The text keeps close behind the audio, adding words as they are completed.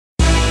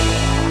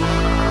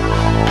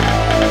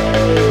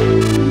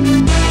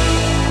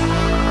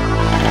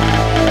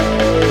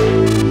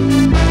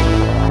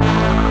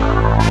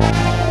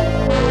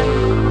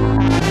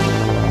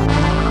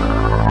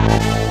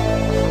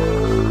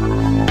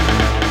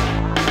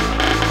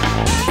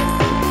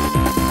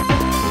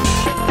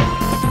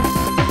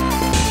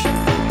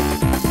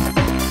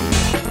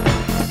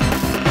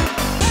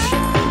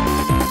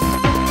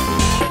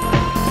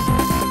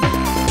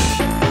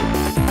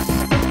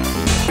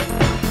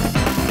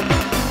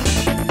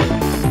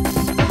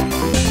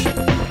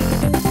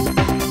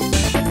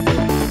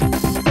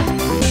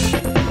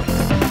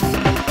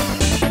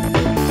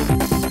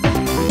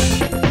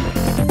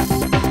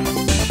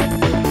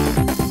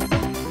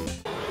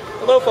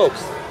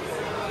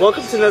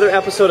Welcome to another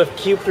episode of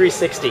Cube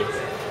 360,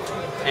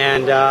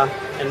 and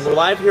we're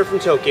live here from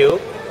Tokyo,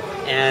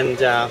 and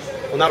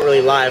well, not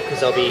really live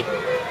because I'll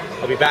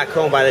be back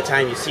home by the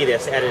time you see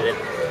this edited.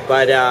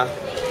 But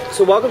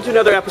so welcome to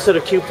another episode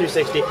of Cube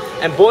 360,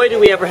 and boy,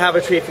 do we ever have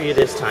a treat for you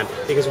this time,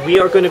 because we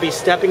are going to be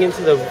stepping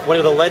into one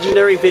of the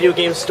legendary video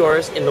game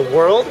stores in the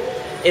world.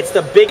 It's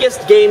the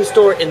biggest game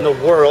store in the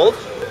world.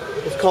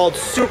 It's called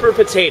Super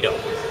Potato.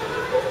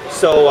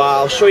 So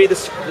I'll show you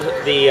this,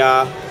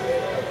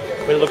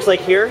 what it looks like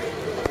here.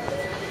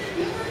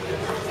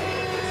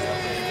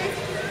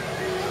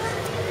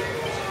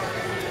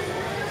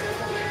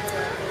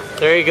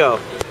 There you go.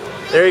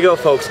 There you go,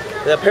 folks.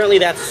 Apparently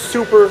that's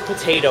Super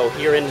Potato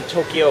here in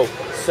Tokyo.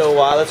 So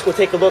let's go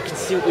take a look and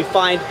see what we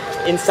find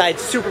inside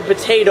Super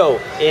Potato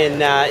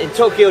in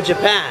Tokyo,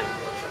 Japan.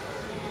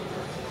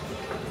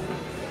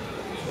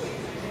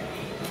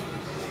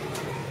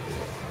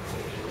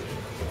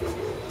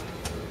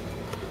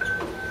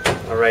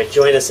 Alright,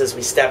 join us as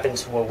we step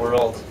into a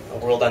world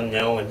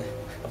unknown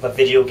of a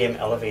video game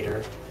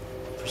elevator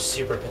for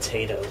Super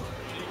Potato.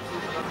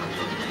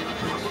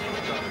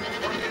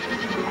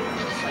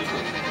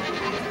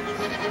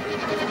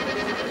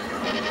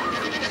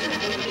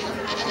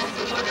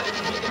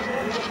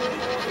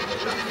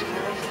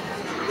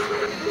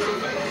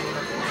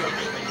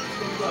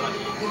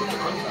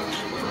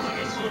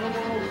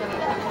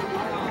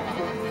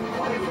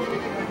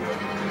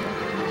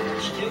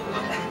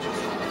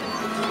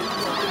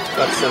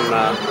 Got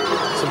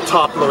some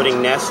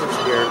top-loading nests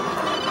here.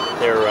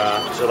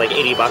 They're like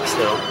 80 bucks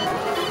though.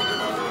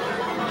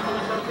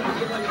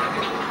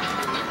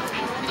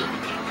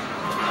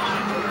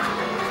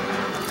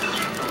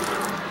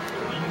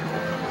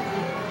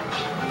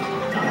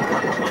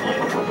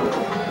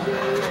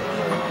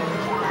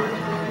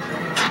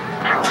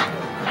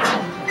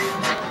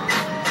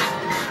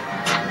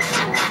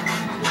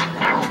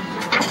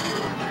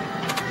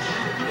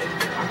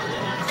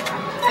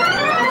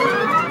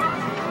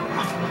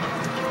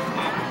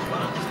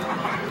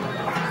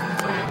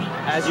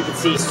 As you can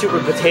see, Super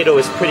Potato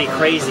is pretty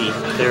crazy.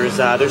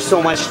 There's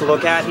so much to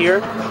look at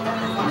here.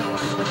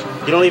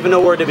 You don't even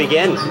know where to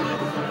begin.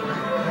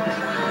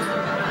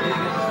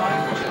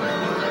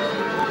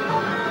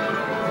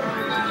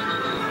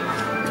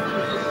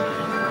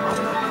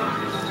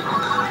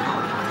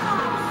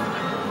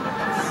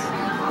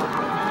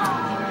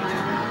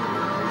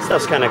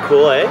 Stuff's kind of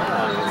cool, eh? It's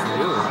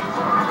new.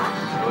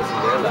 I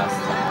wasn't there last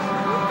time.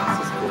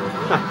 This is cool.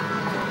 Huh.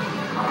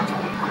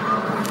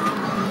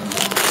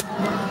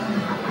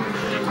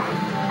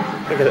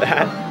 Look at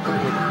that.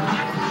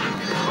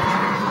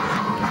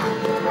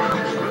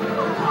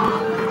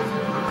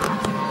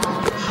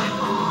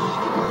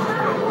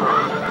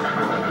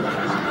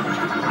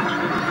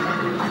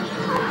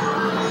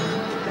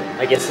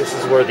 I guess this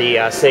is where the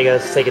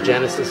Sega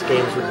Genesis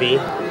games would be.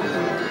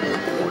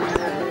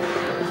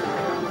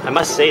 I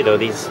must say though,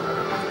 these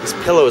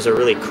pillows are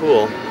really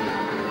cool.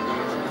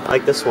 I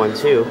like this one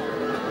too.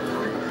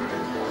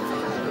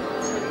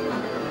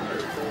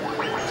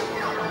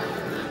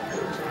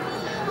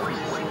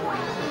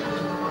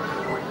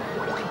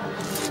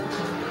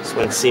 This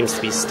one seems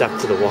to be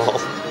stuck to the wall.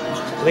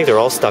 I think they're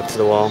all stuck to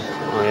the wall.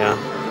 Oh yeah.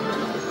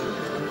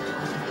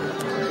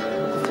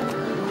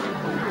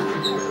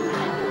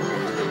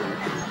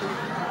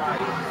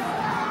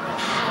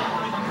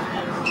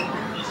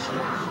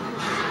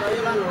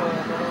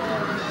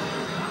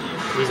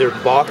 These are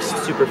boxed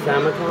Super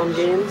Famicom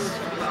games.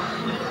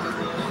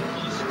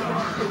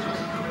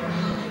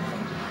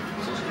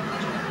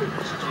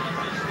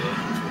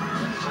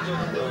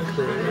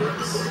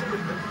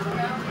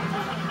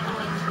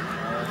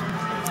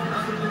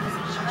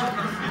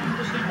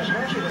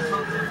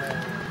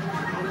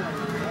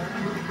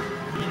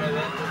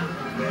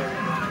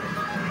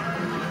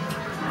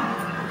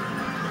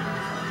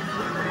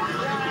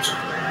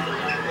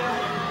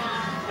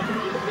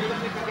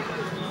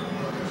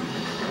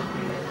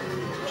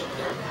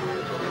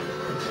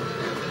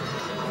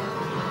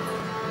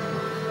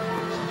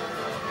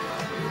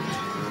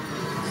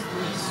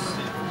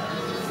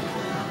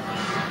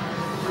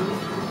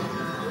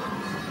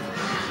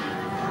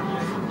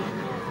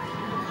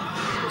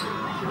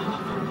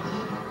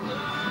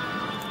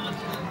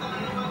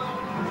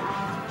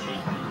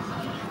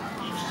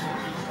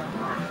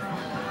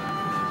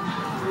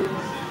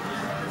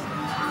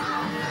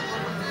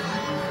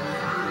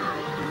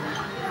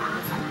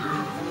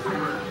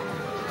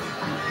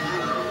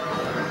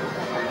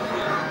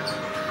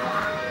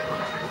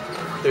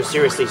 There's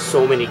seriously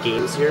so many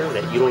games here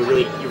that you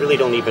really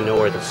don't even know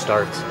where to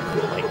start.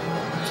 Like,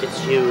 it's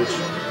huge,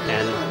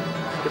 and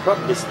you'll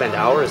probably spend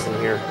hours in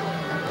here.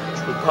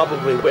 You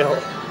probably will.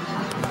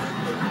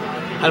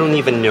 I don't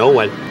even know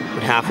what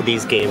half of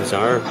these games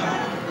are.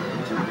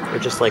 They're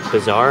just like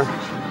bizarre.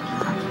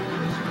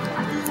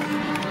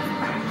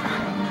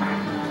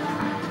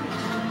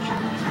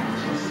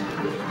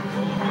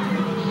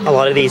 A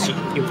lot of these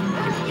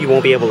you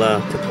won't be able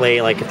to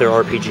play, like if they're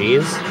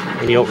RPGs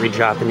and you don't read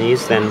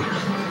Japanese, then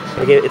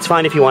like, it's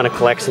fine if you want to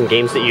collect some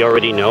games that you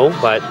already know,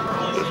 but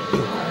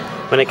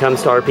when it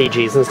comes to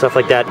RPGs and stuff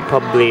like that,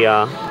 probably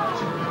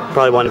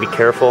want to be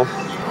careful.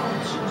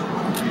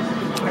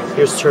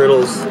 Here's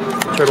Turtles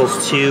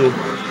 2.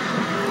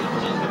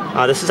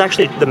 This is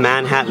actually the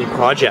Manhattan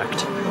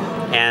Project,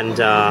 and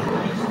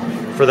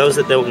for those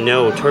that don't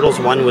know, Turtles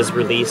 1 was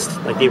released,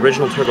 like the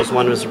original Turtles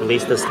 1 was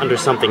released under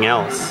something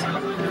else,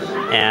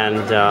 and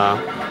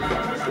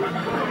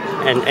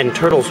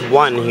Turtles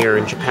 1 here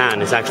in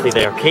Japan is actually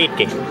the arcade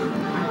game.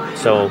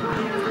 So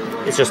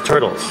it's just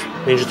Turtles,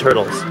 Ninja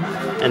Turtles.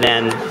 And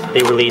then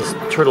they released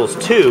Turtles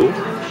 2,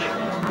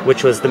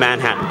 which was the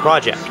Manhattan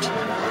Project.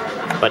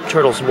 But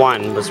Turtles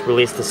 1 was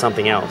released as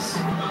something else.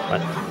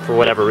 But for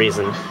whatever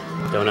reason,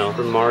 don't know.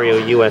 For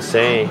Mario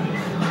USA.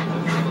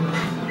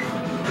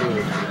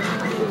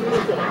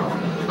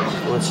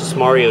 Well, it's just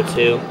Mario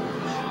 2.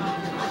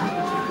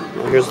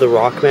 Well, here's the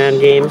Rockman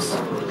games.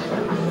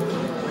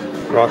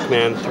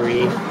 Rockman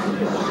 3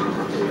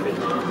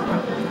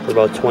 for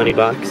about 20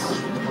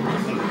 bucks.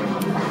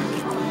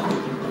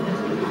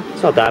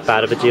 It's not that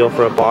bad of a deal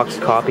for a box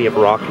copy of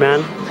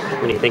Rockman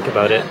when you think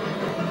about it.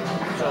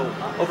 So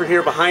over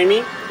here behind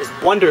me is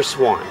Wonder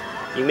Swan.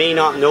 You may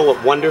not know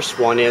what Wonder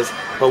Swan is,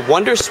 but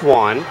Wonder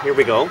Swan, here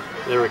we go,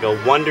 there we go,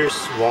 Wonder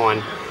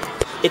Swan.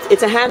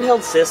 It's a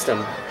handheld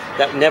system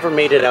that never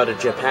made it out of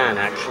Japan,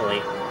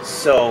 actually.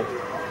 So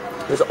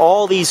there's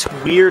all these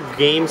weird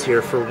games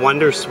here for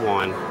Wonder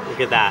Swan. Look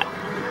at that.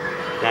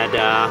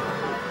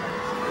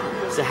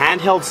 It's a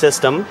handheld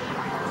system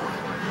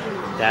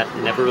that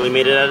never really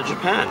made it out of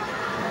Japan.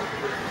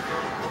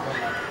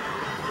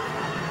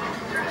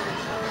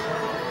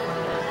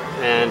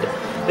 And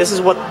this is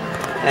what,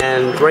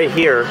 and right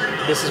here,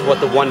 this is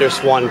what the Wonder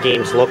Swan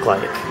games look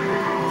like.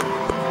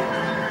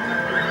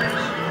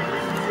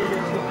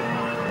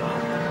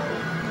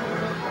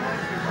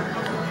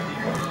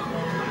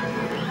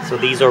 So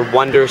these are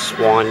Wonder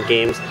Swan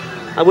games.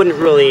 I wouldn't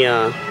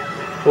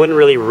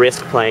really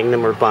risk playing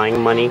them or buying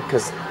money,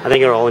 because I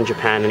think they're all in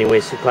Japan anyway,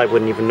 so you probably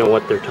wouldn't even know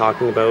what they're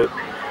talking about.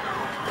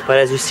 But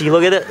as you see,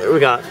 look at it. We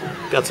got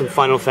some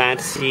Final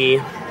Fantasy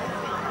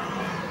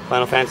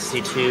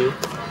 2,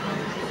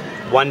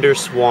 Wonder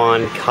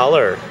Swan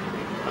Color.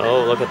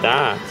 Oh, look at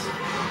that.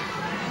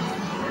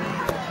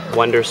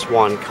 Wonder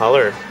Swan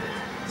Color.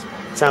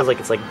 It sounds like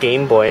it's like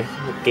Game Boy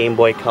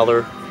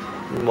Color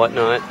and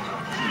whatnot.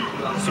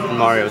 Super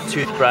Mario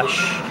Toothbrush.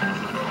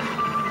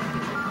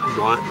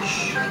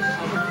 Watch.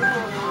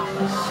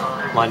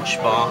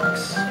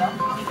 Lunchbox.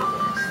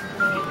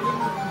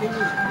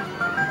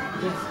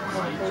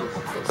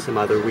 Some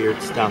other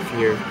weird stuff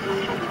here.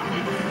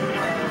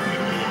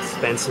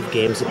 Expensive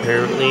games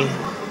apparently.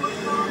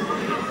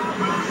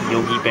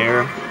 Yogi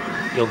Bear.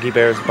 Yogi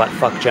Bear's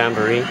Buttfuck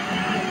Jamboree.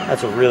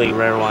 That's a really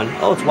rare one.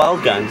 Oh, it's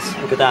Wild Guns.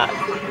 Look at that.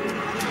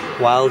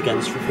 Wild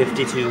Guns for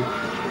 52.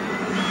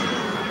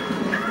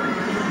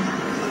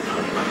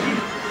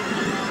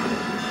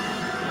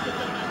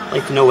 I'd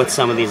like to know what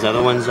some of these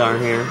other ones are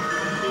here.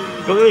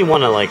 You don't really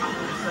want to like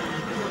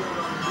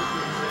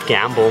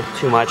gamble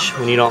too much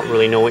when you don't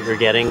really know what you're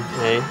getting,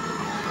 eh?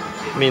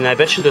 I mean, I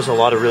bet you there's a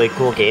lot of really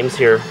cool games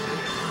here,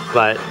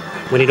 but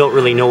when you don't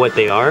really know what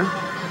they are,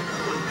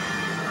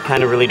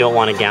 kind of really don't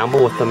want to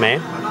gamble with them, eh?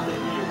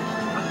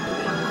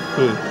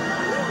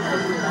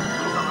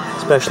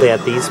 Especially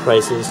at these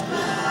prices.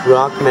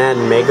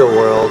 Rockman Mega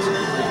World.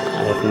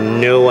 I have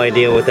no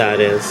idea what that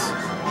is.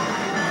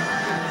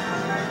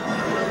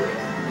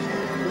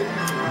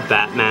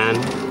 Batman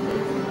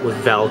with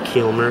Val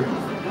Kilmer.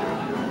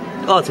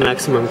 Oh, it's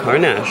Maximum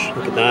Carnage.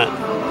 Look at that.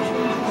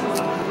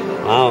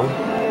 Wow,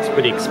 it's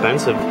pretty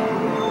expensive.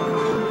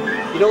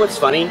 You know what's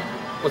funny?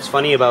 What's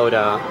funny about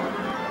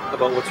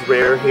what's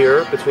rare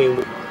here,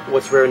 between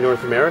what's rare in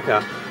North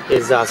America,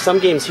 is some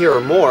games here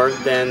are more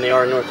than they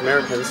are in North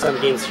America, and some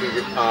games here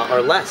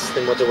are less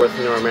than what they're worth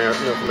in North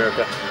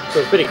America. So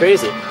it's pretty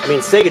crazy. I mean,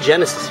 Sega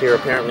Genesis here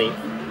apparently,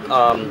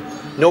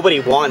 nobody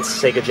wants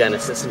Sega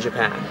Genesis in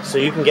Japan, so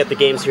you can get the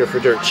games here for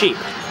dirt cheap.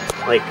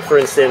 Like, for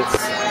instance,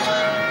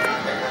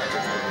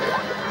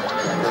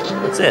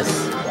 what's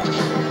this?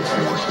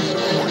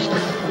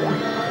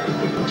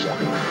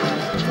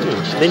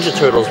 Ninja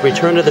Turtles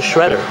Return to the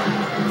Shredder.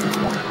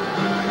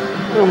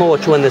 I don't know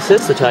which one this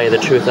is, to tell you the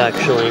truth,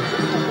 actually.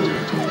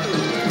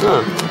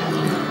 Huh.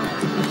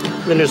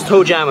 Then there's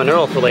Toe Jam and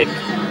Earl for like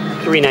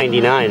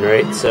 $3.99,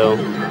 right? So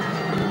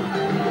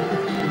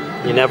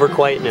you never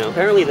quite know.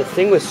 Apparently, the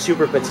thing with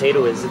Super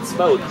Potato is it's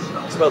about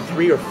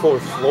 3 or 4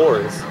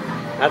 floors.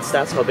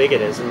 That's how big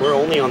it is, and we're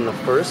only on the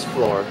first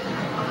floor,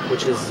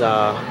 which is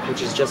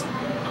just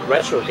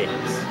retro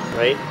games,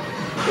 right?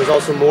 There's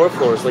also more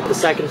floors. Like the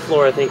second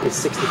floor, I think, is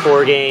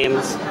 64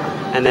 games,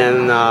 and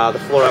then the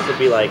floor up would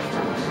be like,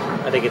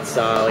 I think it's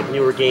like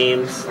newer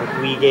games, like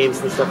Wii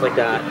games and stuff like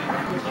that.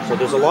 So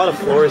there's a lot of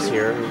floors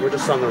here. We're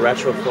just on the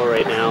retro floor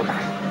right now.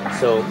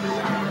 So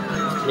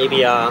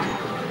maybe I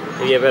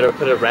better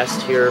put a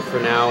rest here for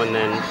now, and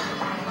then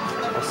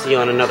I'll see you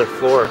on another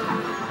floor.